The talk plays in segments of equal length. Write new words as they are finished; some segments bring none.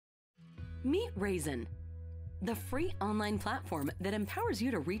Meet Raisin, the free online platform that empowers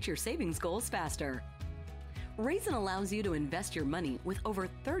you to reach your savings goals faster. Raisin allows you to invest your money with over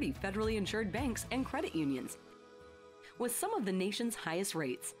 30 federally insured banks and credit unions, with some of the nation's highest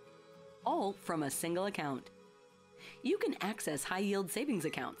rates, all from a single account. You can access high-yield savings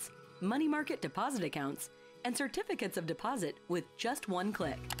accounts, money market deposit accounts, and certificates of deposit with just one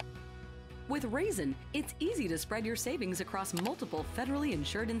click. With Raisin, it's easy to spread your savings across multiple federally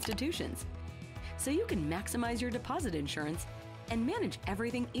insured institutions, so you can maximize your deposit insurance and manage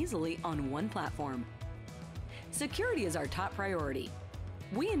everything easily on one platform. Security is our top priority.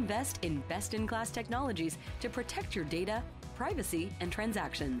 We invest in best-in-class technologies to protect your data, privacy, and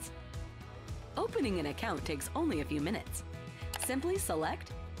transactions. Opening an account takes only a few minutes. Simply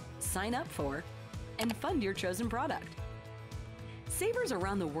select, sign up for, and fund your chosen product. Savers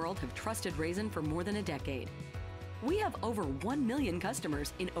around the world have trusted Raisin for more than a decade. We have over 1 million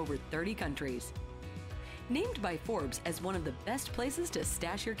customers in over 30 countries. Named by Forbes as one of the best places to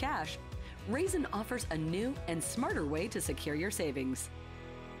stash your cash, Raisin offers a new and smarter way to secure your savings.